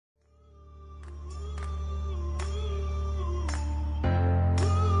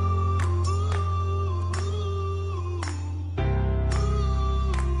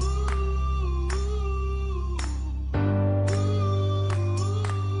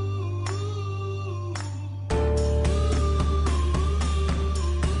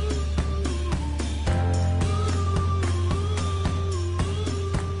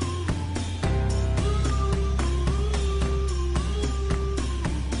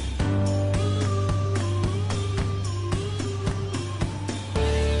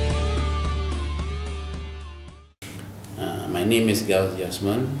name is Ghauth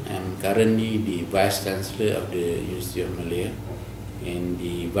Jasmon. I'm currently the Vice-Chancellor of the University of Malaya. And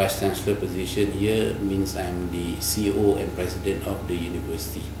the Vice-Chancellor position here means I'm the CEO and President of the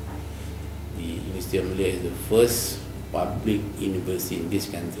university. The University of Malaya is the first public university in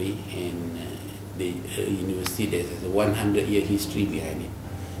this country, and the university that has a 100-year history behind it.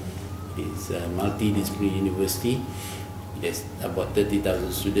 It's a multidisciplinary university. There's about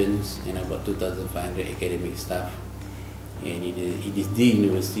 30,000 students and about 2,500 academic staff. And it is the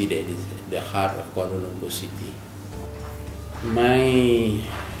university that is the heart of Kuala Lumpur City. My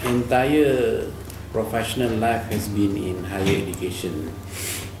entire professional life has been in higher education.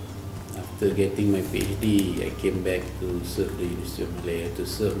 After getting my PhD, I came back to serve the University of Malaya, to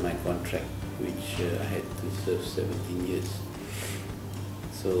serve my contract, which I had to serve 17 years.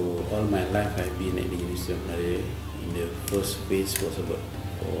 So all my life I've been at the University of Malaya. In the first phase was about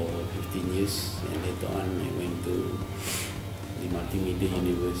for 15 years, and later on I went to the Multimedia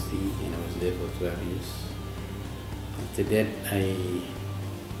University, and I was there for 12 years. After that, I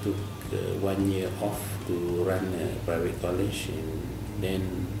took 1 year off to run a private college, and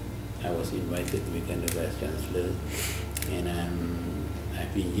then I was invited to become the Vice-Chancellor, and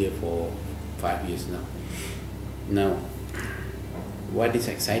I've been here for 5 years now. Now, what is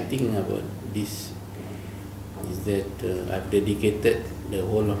exciting about this is that I've dedicated the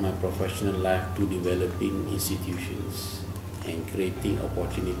whole of my professional life to developing institutions and creating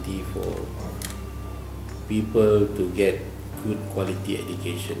opportunity for people to get good quality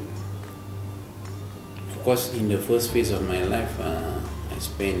education. Of course, in the first phase of my life, I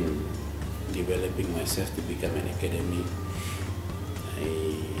spent developing myself to become an academic.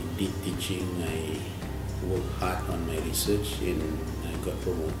 I did teaching, I worked hard on my research, and I got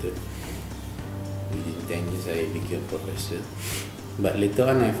promoted. Within 10 years, I became a professor. But later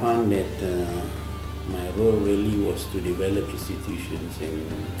on, I found that my role really was to develop institutions and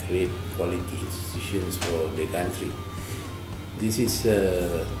create quality institutions for the country. This is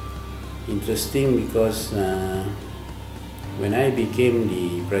interesting because when I became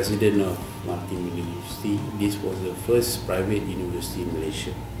the president of Multimedia University, this was the first private university in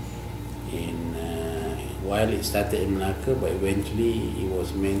Malaysia. And while it started in Malacca, but eventually it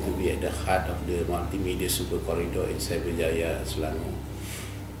was meant to be at the heart of the Multimedia Super Corridor in Cyberjaya, Selangor.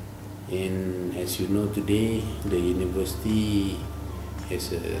 And as you know today, the university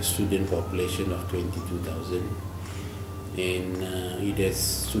has a student population of 22,000, and it has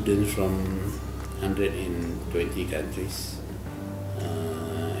students from 120 countries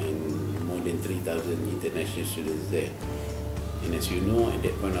and more than 3,000 international students there. And as you know, at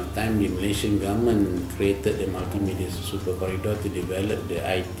that point of time, the Malaysian government created the Multimedia Super Corridor to develop the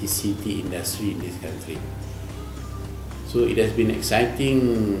ICT industry in this country. So it has been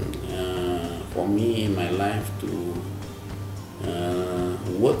exciting for me in my life to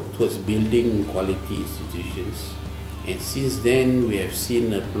work towards building quality institutions. And since then, we have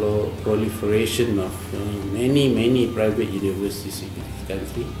seen a proliferation of many private universities in this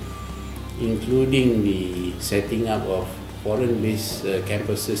country, including the setting up of foreign-based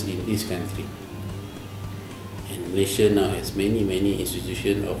campuses in this country. And Malaysia now has many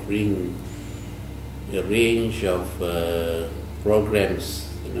institutions offering a range of programs,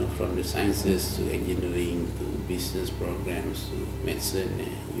 from the sciences to engineering to business programs to medicine,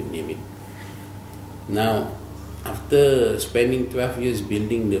 you name it. Now, after spending 12 years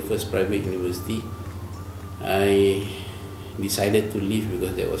building the first private university, I decided to leave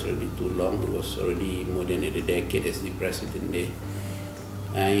because that was already too long. It was already more than a decade as the president there.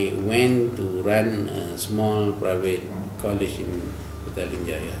 I went to run a small private college in Petaling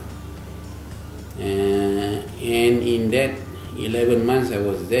Jaya. And in that 11 months I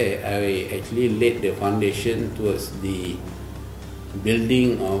was there, I actually laid the foundation towards the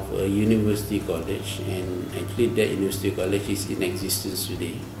building of a university college, and actually that university college is in existence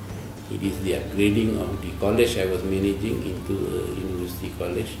today. It is the upgrading of the college I was managing into a university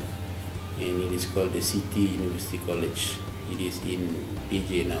college, and it is called the City University College. It is in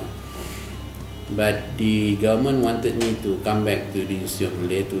PJ now. But the government wanted me to come back to the University of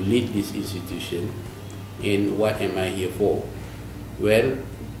Malaya to lead this institution. And what am I here for? Well,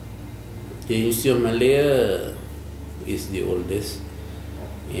 the University of Malaya is the oldest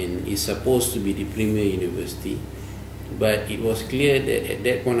and is supposed to be the premier university. But it was clear that at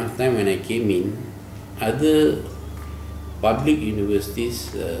that point of time when I came in, other public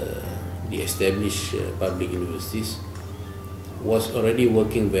universities, the established public universities, was already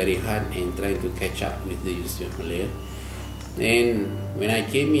working very hard and trying to catch up with the University of Malaya. And when I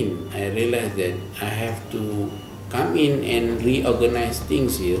came in, I realized that I have to come in and reorganize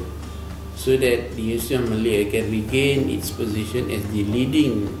things here so that the University of Malaya can regain its position as the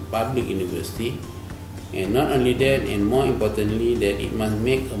leading public university. And not only that, and more importantly, that it must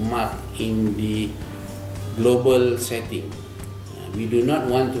make a mark in the global setting. We do not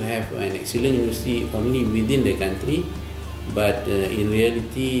want to have an excellent university only within the country, but in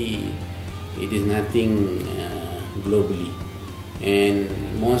reality, it is nothing globally. And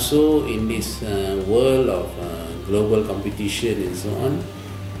more so in this world of global competition and so on,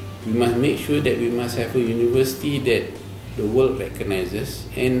 we must make sure that we must have a university that the world recognizes,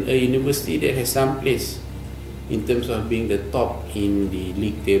 and a university that has some place in terms of being the top in the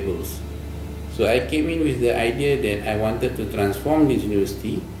league tables. So I came in with the idea that I wanted to transform this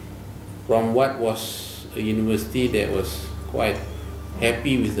university from what was a university that was quite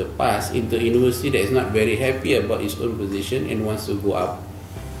happy with the past into a university that is not very happy about its own position and wants to go up.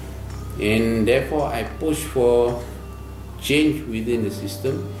 And therefore I push for change within the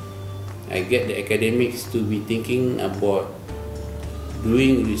system. I get the academics to be thinking about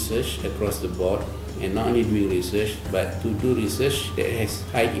doing research across the board, and not only doing research, but to do research that has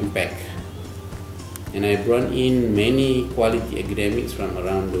high impact. And I brought in many quality academics from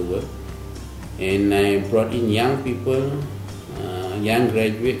around the world, and I brought in young people, young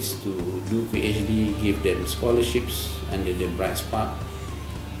graduates to do PhD, give them scholarships under the Bright Spark.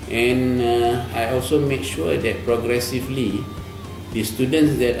 And I also make sure that progressively the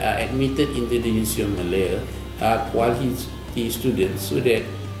students that are admitted into the University of Malaya are quality students, so that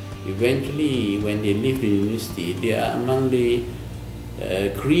eventually when they leave the university, they are among the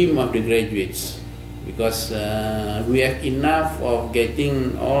cream of the graduates, because we have enough of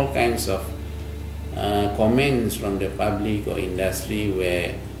getting all kinds of comments from the public or industry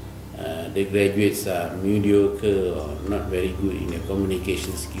where the graduates are mediocre or not very good in their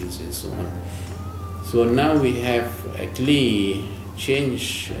communication skills and so on. So now we have actually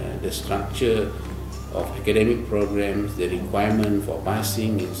changed the structure of academic programs, the requirement for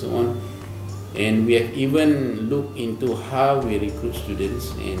passing and so on. And we have even looked into how we recruit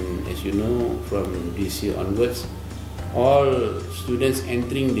students, and as you know, from this year onwards, all students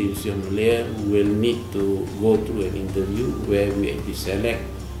entering the University of Malaya will need to go through an interview where we actually select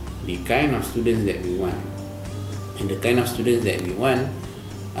the kind of students that we want. And the kind of students that we want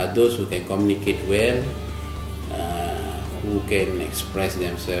are those who can communicate well, who can express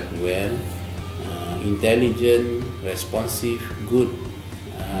themselves well, intelligent, responsive, good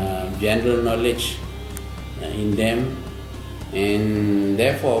general knowledge in them. And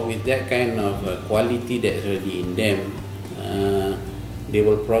therefore, with that kind of quality that's already in them, they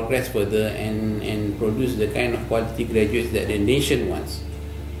will progress further and produce the kind of quality graduates that the nation wants.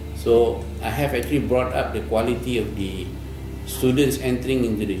 So I have actually brought up the quality of the students entering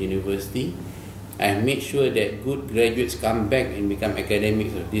into the university. I have made sure that good graduates come back and become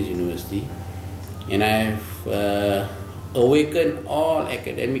academics of this university. And I have awakened all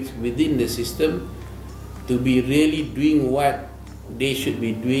academics within the system to be really doing what they should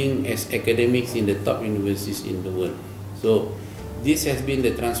be doing as academics in the top universities in the world. So this has been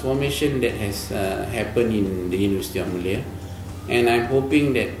the transformation that has happened in the University of Malaya, and I'm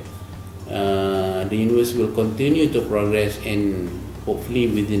hoping that the university will continue to progress, and hopefully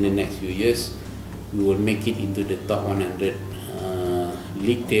within the next few years we will make it into the top 100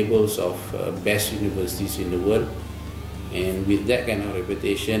 league tables of best universities in the world. And with that kind of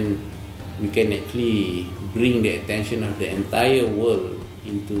reputation, we can actually bring the attention of the entire world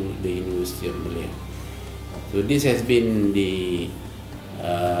into the University of Malaya. So this has been the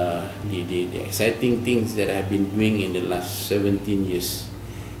exciting things that I have been doing in the last 17 years.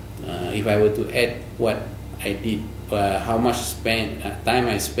 If I were to add what I did, how much time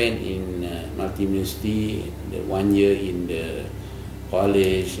I spent in Multimedia University, the 1 year in the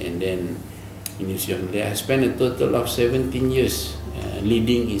college, and then in University of Malaya, I spent a total of 17 years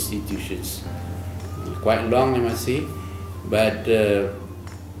leading institutions. Quite long, I must say, but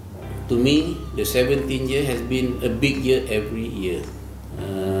to me, the 17th year has been a big year every year.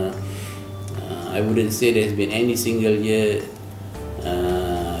 I wouldn't say there's been any single year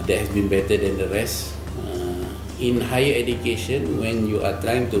that has been better than the rest. In higher education, when you are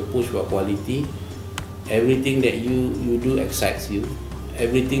trying to push for quality, everything that you do excites you.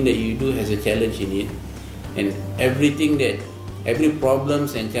 Everything that you do has a challenge in it, and every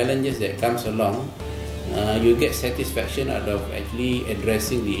problems and challenges that comes along, you get satisfaction out of actually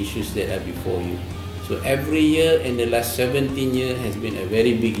addressing the issues that are before you. So every year in the last 17 years has been a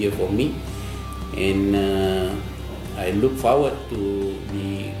very big year for me, and I look forward to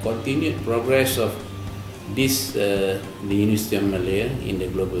the continued progress of this the University of Malaya in the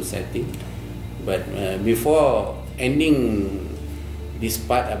global setting. But before ending this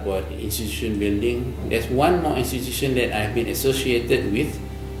part about institution building. There's one more institution that I've been associated with,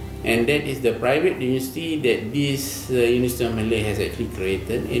 and that is the private university that this University of Malaya has actually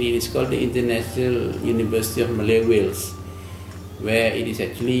created, and it is called the International University of Malaya Wales, where it is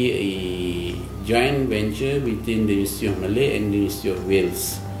actually a joint venture between the University of Malaya and the University of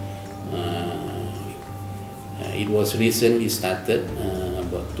Wales. It was recently started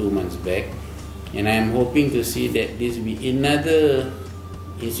about 2 months back, and I am hoping to see that this will be another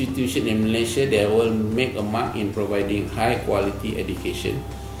institution in Malaysia that will make a mark in providing high quality education.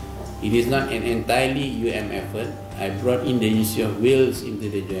 It is not an entirely effort. I brought in the University of Wales into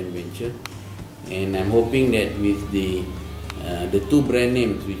the joint venture, and I'm hoping that with the two brand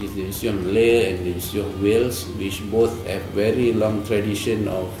names, which is the University of Malaya and the University of Wales, which both have very long tradition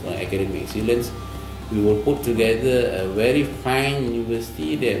of academic excellence, we will put together a very fine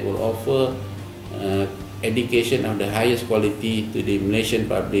university that will offer education of the highest quality to the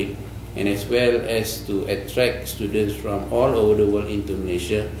Malaysian public, and as well as to attract students from all over the world into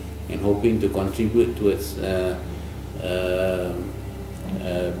Malaysia, and hoping to contribute towards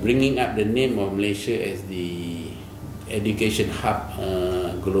bringing up the name of Malaysia as the education hub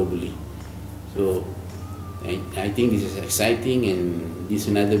globally. So I think this is exciting, and this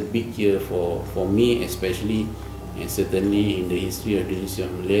is another big year for me especially, and certainly in the history of the University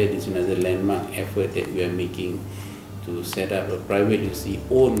of Malaya. This is another landmark effort that we are making to set up a private university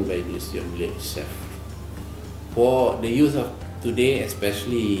owned by the University of Malaya itself. For the youth of today,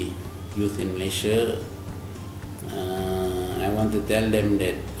 especially youth in Malaysia, I want to tell them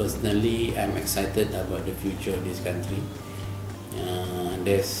that personally I'm excited about the future of this country.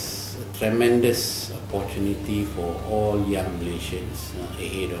 There's a tremendous opportunity for all young Malaysians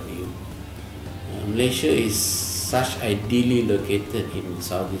ahead of you. Malaysia is such ideally located in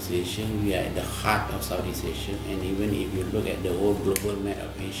Southeast Asia. We are at the heart of Southeast Asia, and even if you look at the whole global map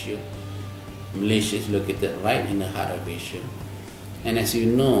of Asia, Malaysia is located right in the heart of Asia. And as you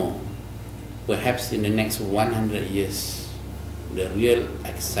know, perhaps in the next 100 years, the real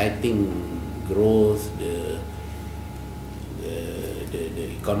exciting growth, the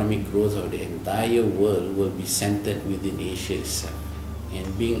economic growth of the entire world will be centered within Asia itself. And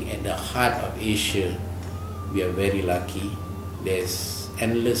being at the heart of Asia, we are very lucky. There's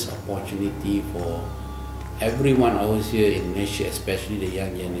endless opportunity for everyone over here in Malaysia, especially the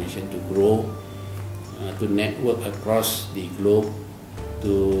young generation, to grow, to network across the globe,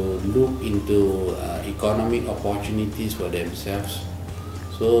 to look into economic opportunities for themselves.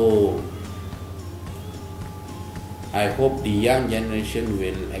 So I hope the young generation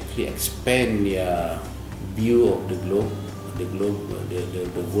will actually expand their view of the globe, the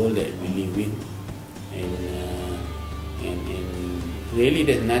world that we live in, and really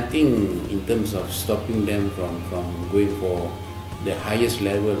there's nothing in terms of stopping them from going for the highest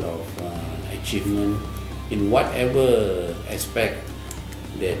level of achievement in whatever aspect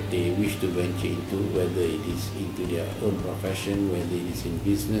that they wish to venture into, whether it is into their own profession, whether it is in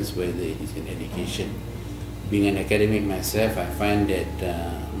business, whether it is in education. Being an academic myself, I find that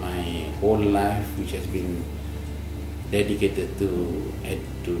my whole life, which has been dedicated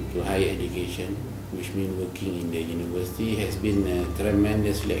to higher education, which means working in the university, has been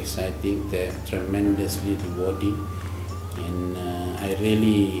tremendously exciting, tremendously rewarding, and I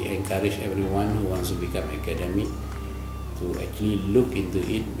really encourage everyone who wants to become academic to actually look into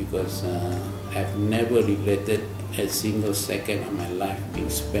it, because I've never regretted a single second of my life being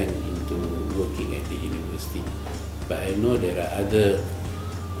spent into working at the university. But I know there are other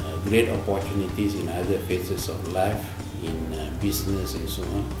great opportunities in other phases of life, in business and so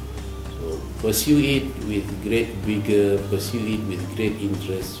on. So pursue it with great vigor, pursue it with great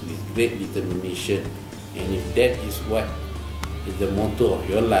interest, with great determination, and if that is what is the motto of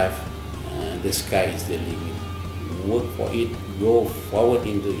your life, the sky is the limit. Work for it, go forward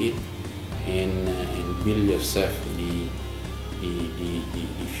into it, and build yourself the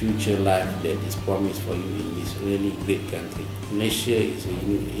future life that is promised for you in this really great country. Malaysia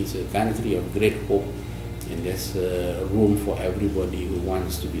is a country of great hope, and there's room for everybody who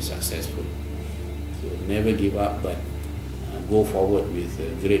wants to be successful. So never give up, but go forward with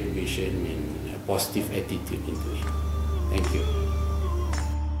a great vision and a positive attitude into it. Thank you.